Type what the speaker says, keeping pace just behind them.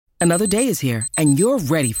Another day is here, and you're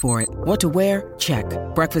ready for it. What to wear? Check.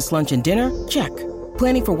 Breakfast, lunch, and dinner? Check.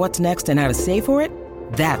 Planning for what's next and how to save for it?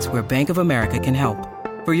 That's where Bank of America can help.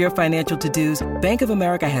 For your financial to-dos, Bank of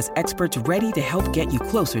America has experts ready to help get you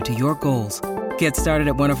closer to your goals. Get started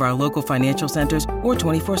at one of our local financial centers or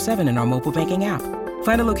 24/7 in our mobile banking app.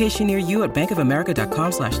 Find a location near you at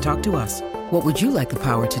bankofamerica.com/talktous. What would you like the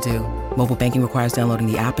power to do? Mobile banking requires downloading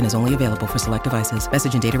the app and is only available for select devices.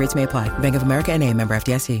 Message and data rates may apply. Bank of America N.A., member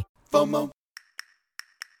FDIC. FOMO.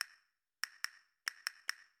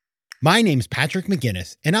 My name's Patrick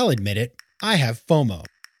McGinnis, and I'll admit it, I have FOMO.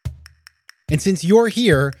 And since you're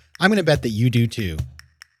here, I'm going to bet that you do too.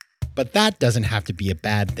 But that doesn't have to be a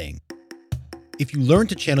bad thing. If you learn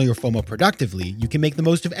to channel your FOMO productively, you can make the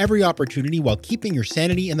most of every opportunity while keeping your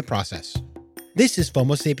sanity in the process. This is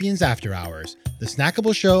FOMO Sapiens After Hours, the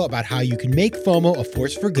snackable show about how you can make FOMO a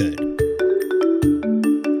force for good.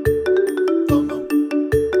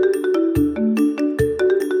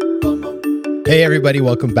 Hey everybody,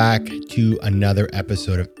 welcome back to another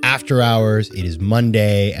episode of After Hours. It is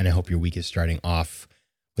Monday, and I hope your week is starting off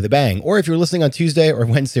with a bang. Or if you're listening on Tuesday or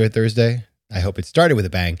Wednesday or Thursday, I hope it started with a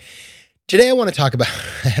bang. Today I want to talk about,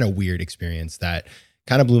 I had a weird experience that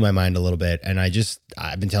kind of blew my mind a little bit, and I've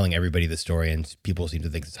been telling everybody the story, and people seem to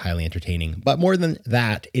think it's highly entertaining. But more than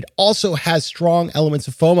that, it also has strong elements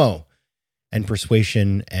of FOMO and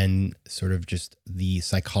persuasion and sort of just the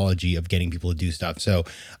psychology of getting people to do stuff. So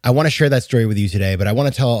I want to share that story with you today, but I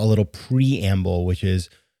want to tell a little preamble, which is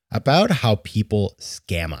about how people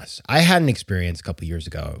scam us. I had an experience a couple of years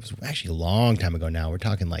ago. It was actually a long time ago now. We're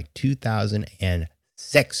talking like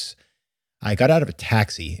 2006. I got out of a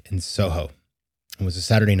taxi in Soho. It was a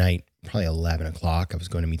Saturday night, probably 11 o'clock. I was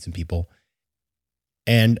going to meet some people.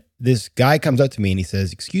 And this guy comes up to me and he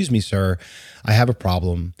says, "Excuse me, sir, I have a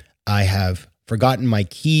problem. I have forgotten my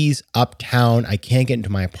keys uptown. I can't get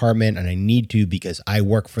into my apartment, and I need to because I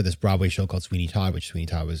work for this Broadway show called Sweeney Todd," which Sweeney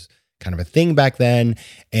Todd was kind of a thing back then.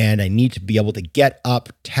 "And I need to be able to get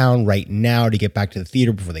uptown right now to get back to the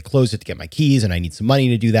theater before they close it to get my keys. And I need some money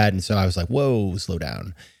to do that." And so I was like, whoa, slow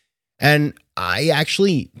down. And I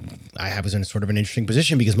was in sort of an interesting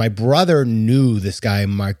position because my brother knew this guy,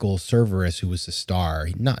 Michael Cerveris, who was a star.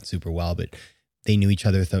 Not super well, but they knew each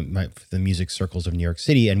other through the music circles of New York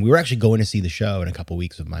City. And we were actually going to see the show in a couple of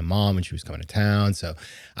weeks with my mom when she was coming to town. So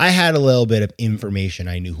I had a little bit of information.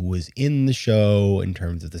 I knew who was in the show in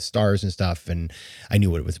terms of the stars and stuff. And I knew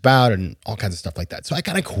what it was about and all kinds of stuff like that. So I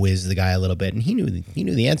kind of quizzed the guy a little bit, and he knew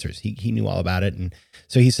the answers. He knew all about it. And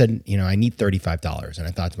so he said, I need $35. And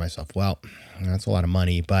I thought to myself, well, that's a lot of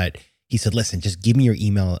money. But he said, "Listen, just give me your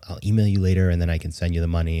email. I'll email you later and then I can send you the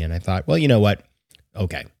money." And I thought, well, you know what?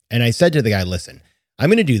 Okay. And I said to the guy, "Listen, I'm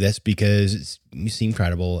going to do this because you seem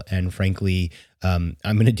credible. And frankly, I'm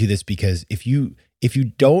going to do this because if you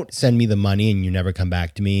don't send me the money and you never come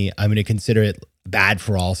back to me, I'm going to consider it bad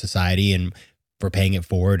for all society and for paying it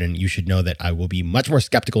forward. And you should know that I will be much more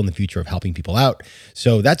skeptical in the future of helping people out.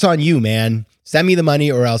 So that's on you, man. Send me the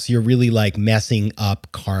money or else you're really like messing up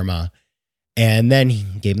karma." And then he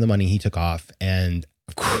gave him the money. He took off. And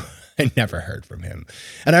of course, I never heard from him.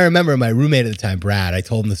 And I remember my roommate at the time, Brad, I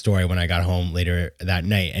told him the story when I got home later that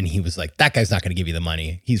night. And he was like, "That guy's not going to give you the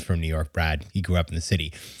money. He's from New York, Brad. He grew up in the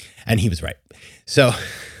city." And he was right. So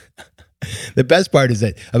the best part is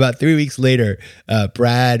that about 3 weeks later,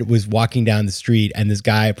 Brad was walking down the street and this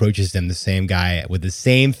guy approaches him, the same guy with the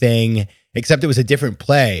same thing, except it was a different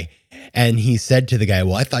play. And he said to the guy,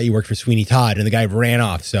 "Well, I thought you worked for Sweeney Todd." And the guy ran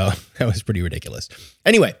off. So that was pretty ridiculous.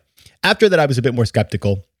 Anyway, after that, I was a bit more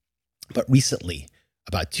skeptical. But recently,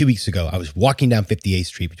 about 2 weeks ago, I was walking down 58th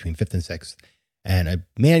Street between 5th and 6th, and a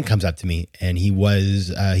man comes up to me, and he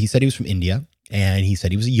said he was from India, and he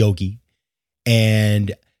said he was a yogi,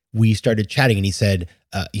 and we started chatting, and he said,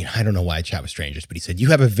 I don't know why I chat with strangers, but he said, "You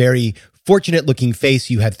have a very fortunate looking face.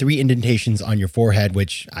 You have 3 indentations on your forehead,"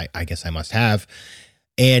 which I guess I must have.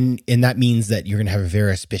 And that means that you're going to have a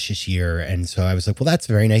very auspicious year. And so I was like, "Well, that's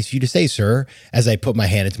very nice of you to say, sir," as I put my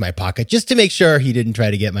hand into my pocket just to make sure he didn't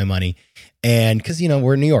try to get my money. And because,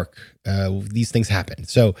 we're in New York, these things happen.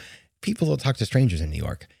 So people don't talk to strangers in New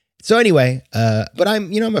York. So anyway, but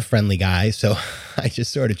I'm a friendly guy. So I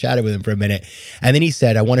just sort of chatted with him for a minute. And then he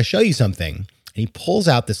said, "I want to show you something." And he pulls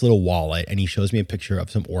out this little wallet and he shows me a picture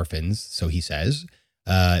of some orphans. So he says,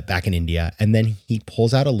 back in India. And then he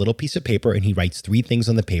pulls out a little piece of paper and he writes 3 things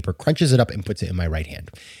on the paper, crunches it up and puts it in my right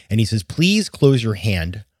hand. And he says, "Please close your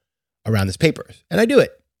hand around this paper." And I do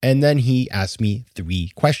it. And then he asks me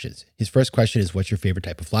 3 questions. His first question is, "What's your favorite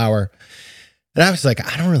type of flower?" And I was like,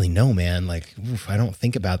 "I don't really know, man. I don't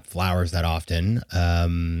think about flowers that often."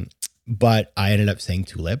 But I ended up saying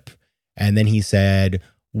tulip. And then he said,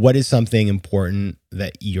 what is something important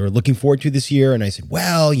that you're looking forward to this year? And I said,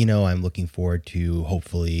 well, I'm looking forward to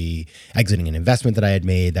hopefully exiting an investment that I had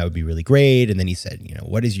made. That would be really great. And then he said,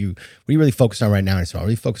 what are you really focused on right now? And I said, I'm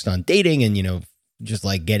really focused on dating and, just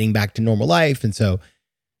like getting back to normal life. And so,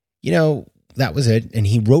 that was it. And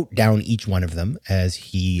he wrote down each one of them as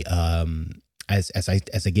he, as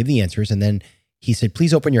I gave the answers. And then he said,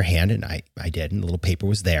 please open your hand. And I did. And a little paper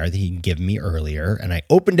was there that he'd given me earlier. And I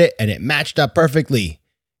opened it and it matched up perfectly.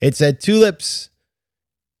 It said tulips,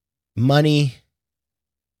 money,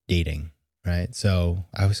 dating, right? So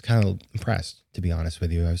I was kind of impressed, to be honest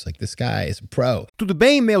with you. I was like, this guy is a pro. Tudo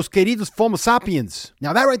bem, meus queridos Fomo sapiens?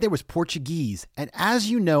 Now that right there was Portuguese. And as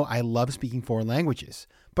you know, I love speaking foreign languages.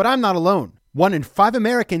 But I'm not alone. 1 in 5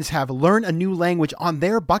 Americans have learned a new language on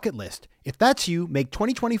their bucket list. If that's you, make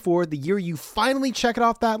 2024 the year you finally check it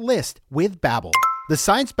off that list with Babbel, the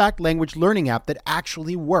science-backed language learning app that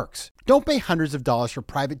actually works. Don't pay hundreds of dollars for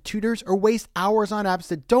private tutors or waste hours on apps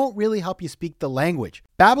that don't really help you speak the language.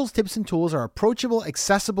 Babbel's tips and tools are approachable,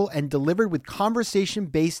 accessible, and delivered with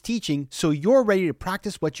conversation-based teaching so you're ready to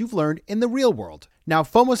practice what you've learned in the real world. Now,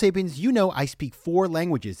 Fomo Sapiens, I speak 4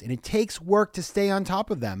 languages, and it takes work to stay on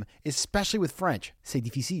top of them, especially with French. C'est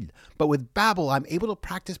difficile. But with Babbel, I'm able to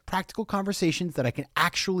practice practical conversations that I can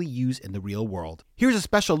actually use in the real world. Here's a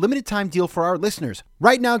special limited time deal for our listeners.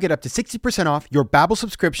 Right now, get up to 60% off your Babbel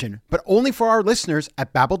subscription, but only for our listeners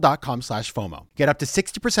at babbel.com/FOMO. Get up to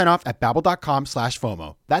 60% off at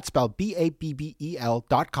babbel.com/FOMO. That's spelled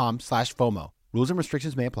BABBEL.com/FOMO. Rules and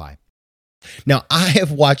restrictions may apply. Now, I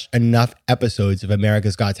have watched enough episodes of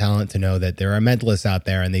America's Got Talent to know that there are mentalists out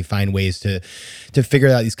there and they find ways to figure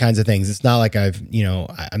out these kinds of things. It's not like I'm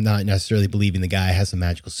not necessarily believing the guy has some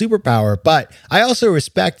magical superpower, but I also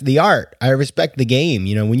respect the art. I respect the game.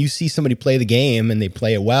 When you see somebody play the game and they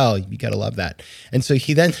play it well, you got to love that. And so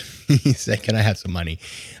he said, can I have some money?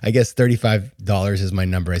 I guess $35 is my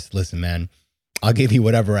number. I said, listen, man, I'll give you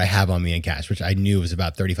whatever I have on me in cash, which I knew was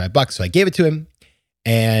about $35. So I gave it to him.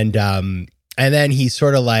 And then he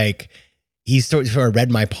sort of read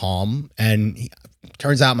my palm, and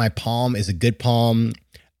turns out my palm is a good palm.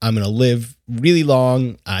 I'm going to live really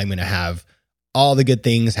long. I'm going to have all the good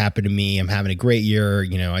things happen to me. I'm having a great year.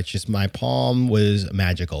 It's just my palm was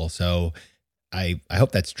magical. So I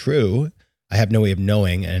hope that's true. I have no way of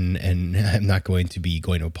knowing, and I'm not going to be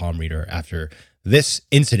going to a palm reader after this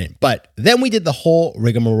incident. But then we did the whole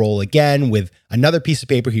rigmarole again with another piece of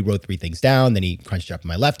paper. He wrote 3 things down, then he crunched it up in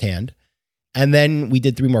my left hand. And then we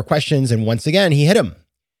did 3 more questions, and once again, he hit him.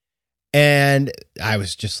 And I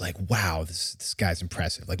was just like, wow, this guy's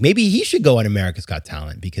impressive. Like, maybe he should go on America's Got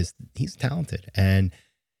Talent because he's talented. And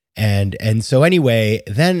so anyway,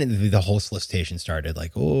 then the whole solicitation started.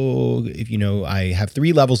 Like, if I have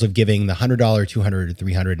 3 levels of giving, the $100, $200,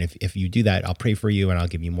 $300. And if you do that, I'll pray for you and I'll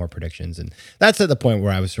give you more predictions. And that's at the point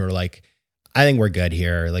where I was sort of like, I think we're good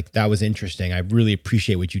here. Like, that was interesting. I really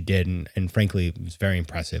appreciate what you did. And frankly, it was very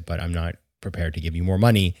impressive, but I'm not prepared to give you more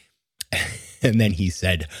money. And then he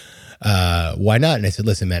said, why not? And I said,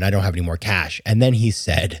 listen, man, I don't have any more cash. And then he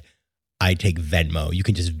said, I take Venmo. You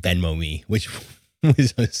can just Venmo me, which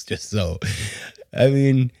was just so,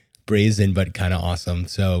 brazen, but kind of awesome.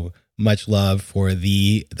 So much love for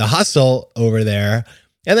the hustle over there.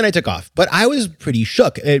 And then I took off, but I was pretty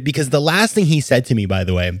shook because the last thing he said to me, by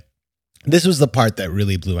the way, this was the part that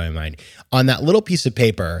really blew my mind. On that little piece of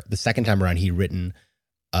paper, the second time around, he'd written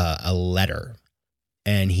a letter.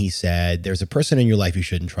 And he said, there's a person in your life you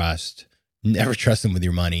shouldn't trust. Never trust them with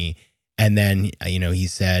your money. And then, he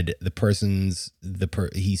said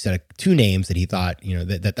he said 2 names that he thought,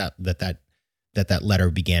 that letter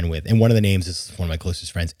began with. And one of the names is one of my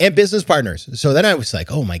closest friends and business partners. So then I was like,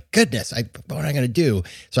 oh my goodness, what am I going to do?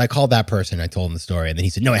 So I called that person. I told him the story. And then he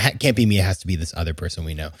said, no, it can't be me. It has to be this other person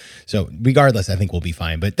we know. So regardless, I think we'll be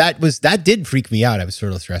fine. But that did freak me out. I was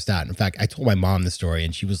sort of stressed out. In fact, I told my mom the story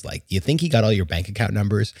and she was like, do you think he got all your bank account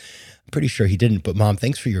numbers? I'm pretty sure he didn't, but Mom,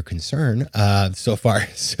 thanks for your concern. So far,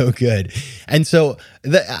 so good. And so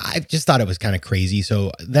I just thought it was kind of crazy.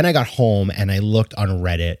 So then I got home and I looked on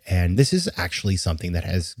Reddit, and this is actually something that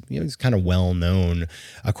has, it's kind of well known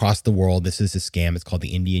across the world. This is a scam. It's called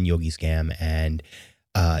the Indian Yogi scam. And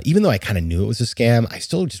even though I kind of knew it was a scam, I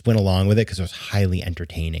still just went along with it because it was highly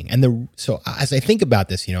entertaining. And so as I think about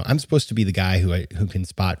this, I'm supposed to be the guy who can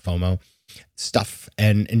spot FOMO stuff.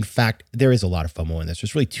 And in fact, there is a lot of FOMO in this.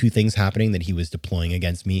 There's really 2 things happening that he was deploying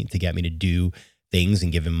against me to get me to do things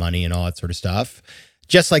and give him money and all that sort of stuff.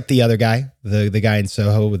 Just like the other guy, the guy in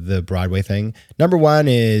Soho with the Broadway thing. Number 1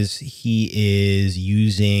 is he is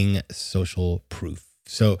using social proof.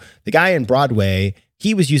 So the guy in Broadway,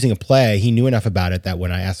 he was using a play. He knew enough about it that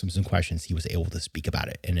when I asked him some questions, he was able to speak about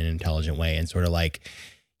it in an intelligent way and sort of like,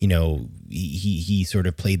 you know, he sort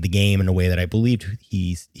of played the game in a way that I believed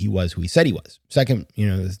he was who he said he was. Second, you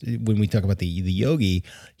know, when we talk about the yogi,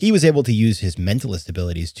 he was able to use his mentalist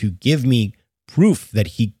abilities to give me proof that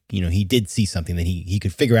he did see something, that he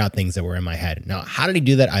could figure out things that were in my head. Now, how did he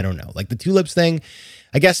do that? I don't know. Like the tulips thing,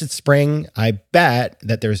 I guess it's spring. I bet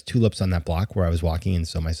that there's tulips on that block where I was walking, and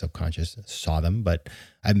so my subconscious saw them, but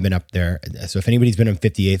I haven't been up there. So if anybody's been on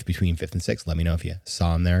 58th between 5th and 6th, let me know if you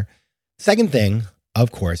saw them there. Second thing, of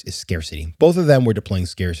course, is scarcity. Both of them were deploying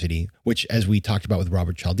scarcity, which, as we talked about with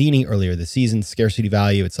Robert Cialdini earlier this season, scarcity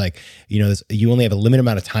value. It's like, you know, you only have a limited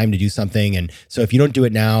amount of time to do something. And so if you don't do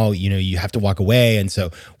it now, you know, you have to walk away. And so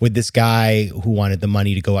with this guy who wanted the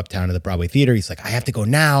money to go uptown to the Broadway Theater, he's like, I have to go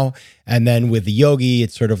now. And then with the yogi,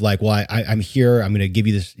 it's sort of like, well, I'm here. I'm going to give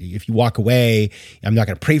you this. If you walk away, I'm not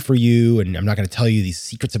going to pray for you. And I'm not going to tell you these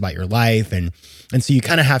secrets about your life. And so you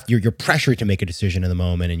kind of have, you're pressured to make a decision in the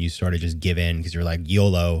moment, and you sort of just give in because you're like,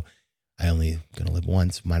 YOLO, I only going to live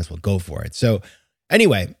once, might as well go for it. So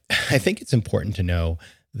anyway, I think it's important to know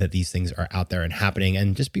that these things are out there and happening,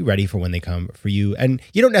 and just be ready for when they come for you. And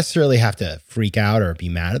you don't necessarily have to freak out or be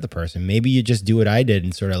mad at the person. Maybe you just do what I did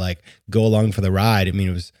and sort of like go along for the ride. I mean,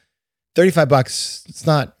 it was $35. It's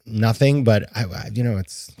not nothing, but I you know,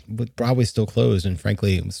 it's Broadway's still closed. And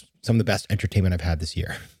frankly, it was some of the best entertainment I've had this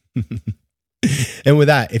year. And with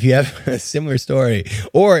that, if you have a similar story,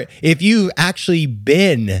 or if you've actually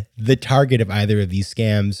been the target of either of these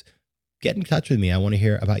scams, get in touch with me. I want to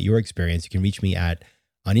hear about your experience. You can reach me on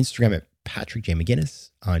Instagram at Patrick J.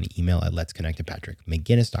 McGinnis, on email at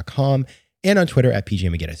letsconnect@patrickmcginnis.com, and on Twitter at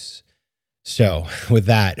PJ McGinnis. So with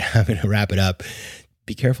that, I'm going to wrap it up.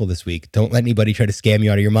 Be careful this week. Don't let anybody try to scam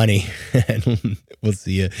you out of your money. And we'll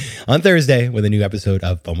see you on Thursday with a new episode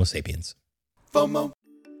of FOMO Sapiens. FOMO.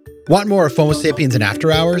 Want more of FOMO Sapiens and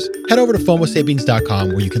After Hours? Head over to FOMOSapiens.com,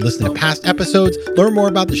 where you can listen to past episodes, learn more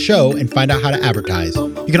about the show, and find out how to advertise.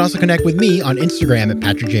 You can also connect with me on Instagram at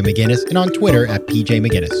Patrick J. McGinnis and on Twitter at PJ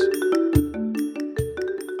McGinnis.